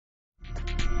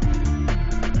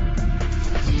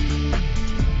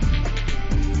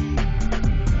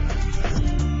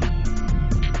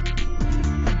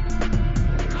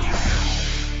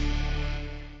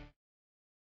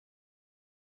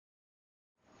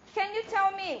Can you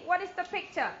tell me what is the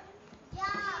picture? Jump.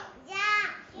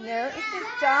 No, is this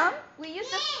jump? We use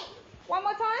the... One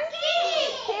more time?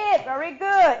 Skip. Very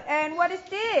good. And what is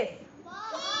this? Ball.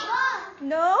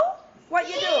 No? What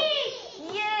you do?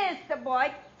 Kick. Yes, the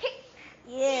boy kick.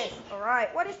 Yes,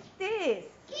 alright. What is this?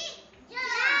 Kick. Jump.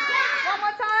 One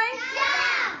more time?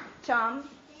 Jump. Jump,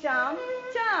 jump,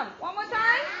 jump. One more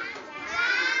time?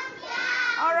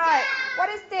 Jump. Alright. What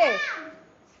is this?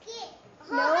 Skip.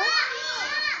 No? Hop.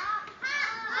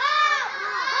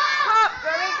 Hop.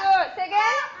 Very good. Say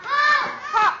again. Hop.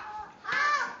 Hop.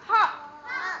 Hop. Hop.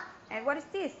 Hop. And what is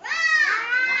this? Run.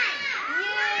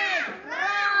 Yes,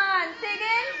 run. Say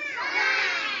again.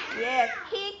 Run. Yes,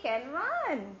 he can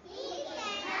run. He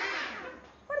can run.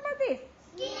 What about this?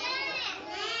 Snap.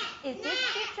 Is this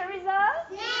picture result?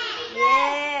 Snap.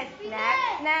 Yes. Snap,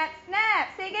 snap, snap.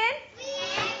 Say again.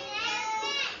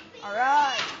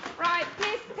 Alright. Right,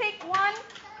 please pick one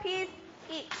piece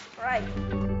each. Right.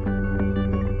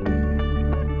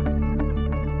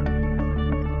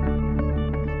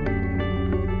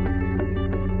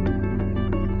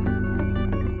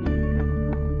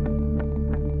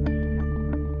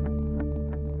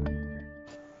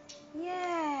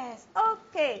 Yes.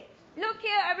 Okay. Look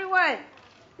here, everyone.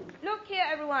 Look here,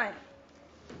 everyone.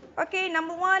 Okay,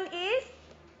 number one is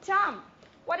jump.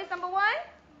 What is number one?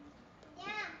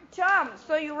 Jump.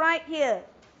 So you write here,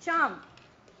 jump.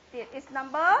 It is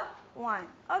number one.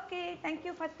 Okay, thank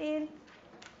you, Fatin.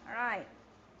 All right.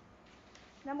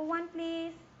 Number one,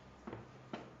 please.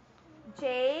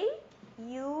 J,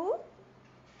 U.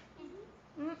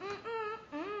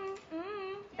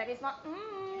 That is not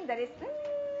that is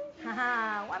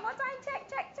One more time, check,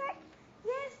 check, check.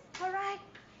 Yes, all right.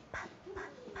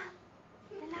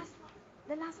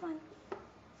 The last one.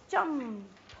 Jump.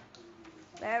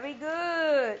 Very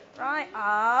good. Right,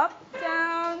 up,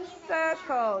 down,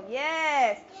 circle.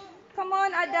 Yes. Come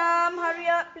on, Adam, hurry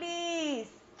up, please.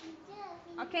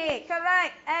 Okay,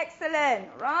 correct. Excellent.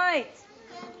 Right.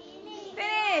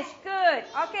 Finish. Good.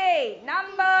 Okay,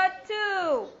 number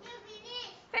two.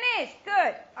 Finish.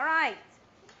 Good. All right.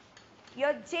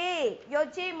 Your J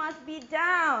must be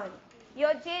down.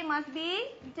 Your J must be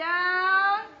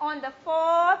down on the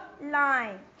fourth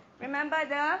line. Remember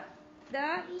the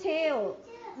tail.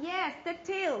 Yes, the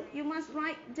tail. You must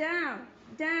write down,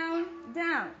 down,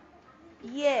 down.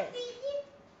 Yes.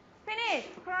 Finish.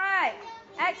 Correct.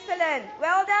 Excellent.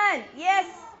 Well done. Yes.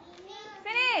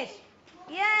 Finish.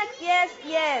 Yes, yes,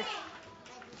 yes.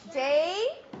 J,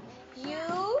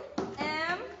 U,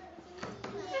 M.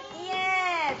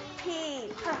 Yes. P.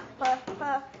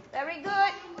 Very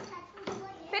good.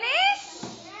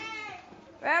 Finish.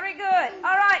 Very good.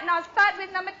 All right. Now start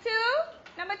with number two.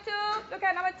 Number two. Look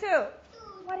at number two.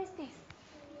 What is this?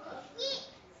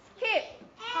 Skip.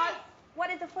 What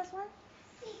is the first one?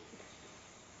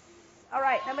 All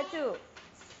right. Number two.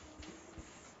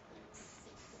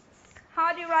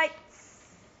 How do you write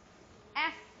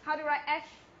S? How do you write S?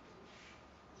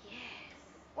 Yes.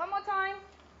 One more time.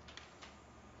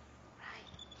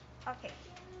 Right. Okay.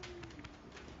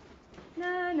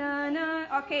 No, no, no.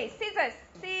 Okay. Scissors.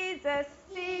 Scissors.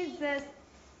 Scissors.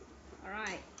 All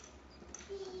right.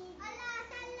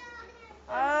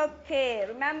 Okay,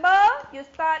 remember, you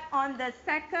start on the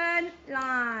second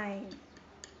line.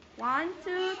 1,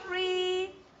 2, 3.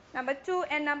 Number 2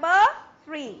 and number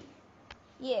 3.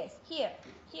 Yes, here,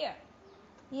 here.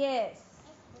 Yes.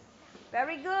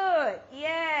 Very good.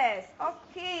 Yes.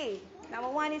 Okay. Number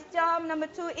 1 is jump. Number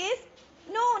 2 is...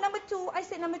 No, number 2. I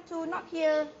said number 2, not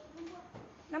here.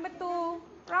 Number 2.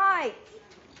 Right.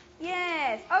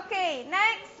 Yes. Okay,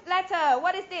 next letter.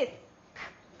 What is this?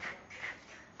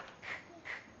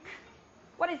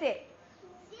 What is it?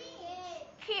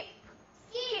 Keep.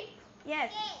 Keep.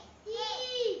 Yes.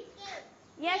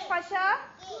 Yes, Pasha?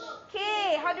 K.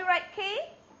 How do you write K?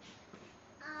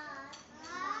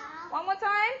 One more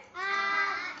time?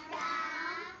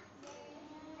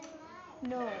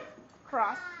 No.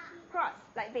 Cross. Cross.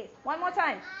 Like this. One more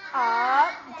time.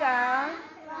 Up, down.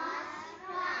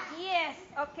 Yes.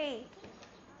 Okay.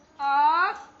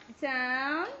 Up,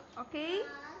 down. Okay.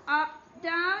 Up,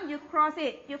 down. You cross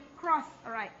it. You cross.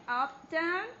 All right. Up,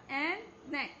 down, and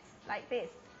next. Like this.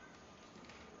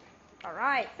 All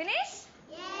right. Finish?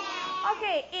 Yeah.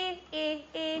 Okay.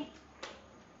 E.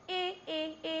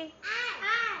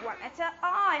 What letter?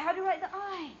 I. How do you write the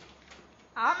I?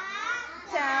 Up,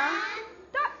 down,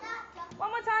 dot. One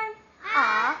more time.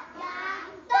 Up,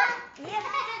 dot. Yes.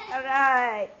 All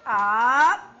right.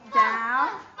 Up,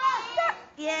 down, dot.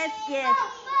 Yes, yes.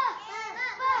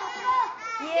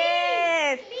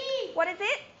 Yes. What is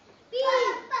it?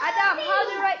 Adam, how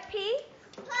do you write P?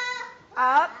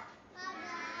 Up,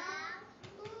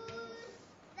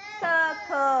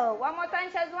 circle. One more time,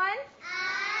 Shazwan. Up,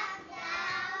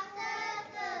 down,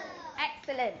 circle.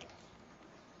 Excellent.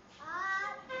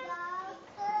 Up, down,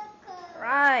 circle.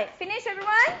 Right. Finish,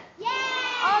 everyone?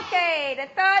 Yes. Okay, the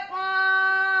third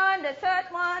one. The third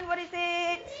one, what is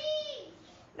it? Three.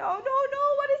 No,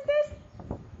 what is this?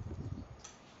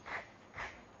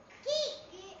 Kick.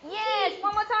 Yes,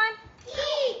 one more time.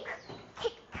 Kick.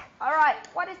 Kick. All right,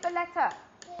 what is the letter?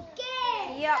 K.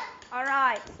 Yep, all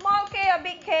right. Small K or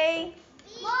big K?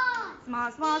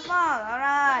 Small. Small. All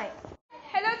right.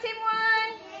 Hello, team 1.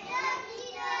 Hello,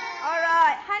 teacher. All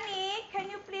right. Honey, can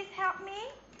you please help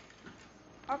me?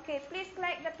 Okay, please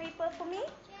collect the paper for me.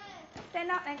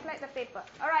 Stand up and collect the paper.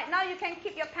 All right, now you can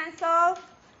keep your pencil.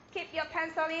 Keep your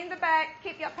pencil in the bag.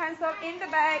 Keep your pencil in the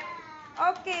bag.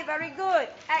 Okay, very good.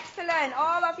 Excellent.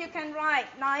 All of you can write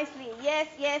nicely. Yes.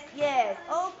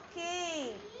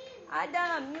 Okay.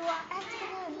 Adam, you are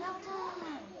excellent. Well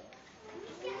done.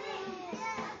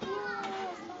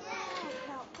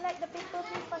 Now, collect the paper,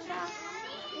 please, Pasha.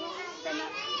 Yes, stand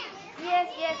up.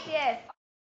 Yes.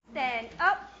 Stand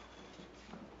up.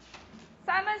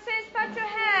 Simon says touch your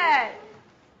head.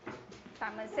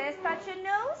 Simon says touch your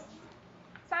nose.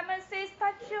 Simon says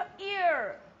touch your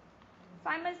ear.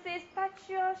 Simon says touch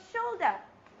your shoulder.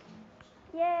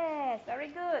 Yes, very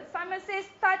good. Simon says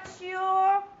touch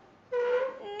your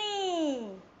knee.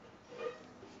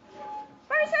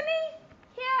 Where is your knee?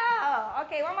 Here.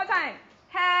 Okay, one more time.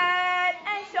 Head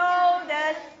and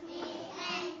shoulders. Knee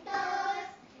and toes.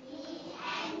 Knee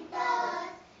and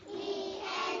toes. Knee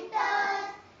and toes.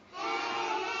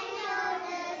 Head and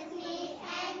shoulders. Knee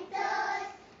and toes.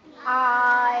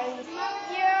 Eyes,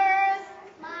 ears.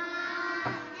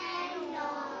 Mouth and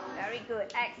nose. Very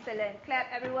good. Excellent. Clap,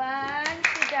 everyone.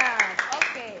 Sit down.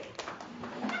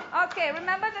 Okay,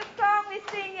 remember the song we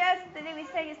sang yesterday?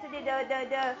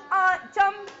 The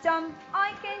jump.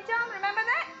 I can jump. Remember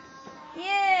that?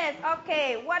 Yes.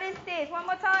 Okay. What is this? One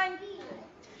more time.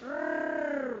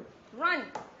 Run.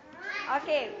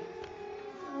 Okay.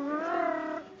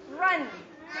 Run. I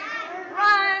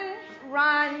can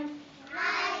run.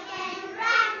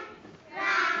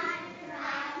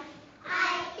 I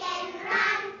can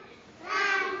run.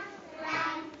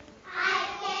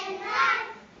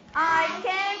 I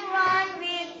can run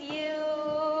with you.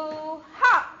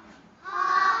 Hop.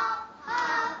 Hop.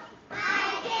 I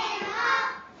can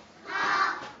hop.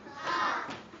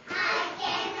 I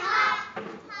can hop.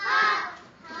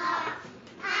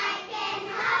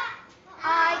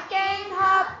 I can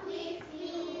hop. With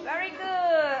you. Very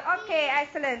good. Okay,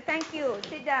 excellent. Thank you.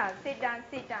 Sit down.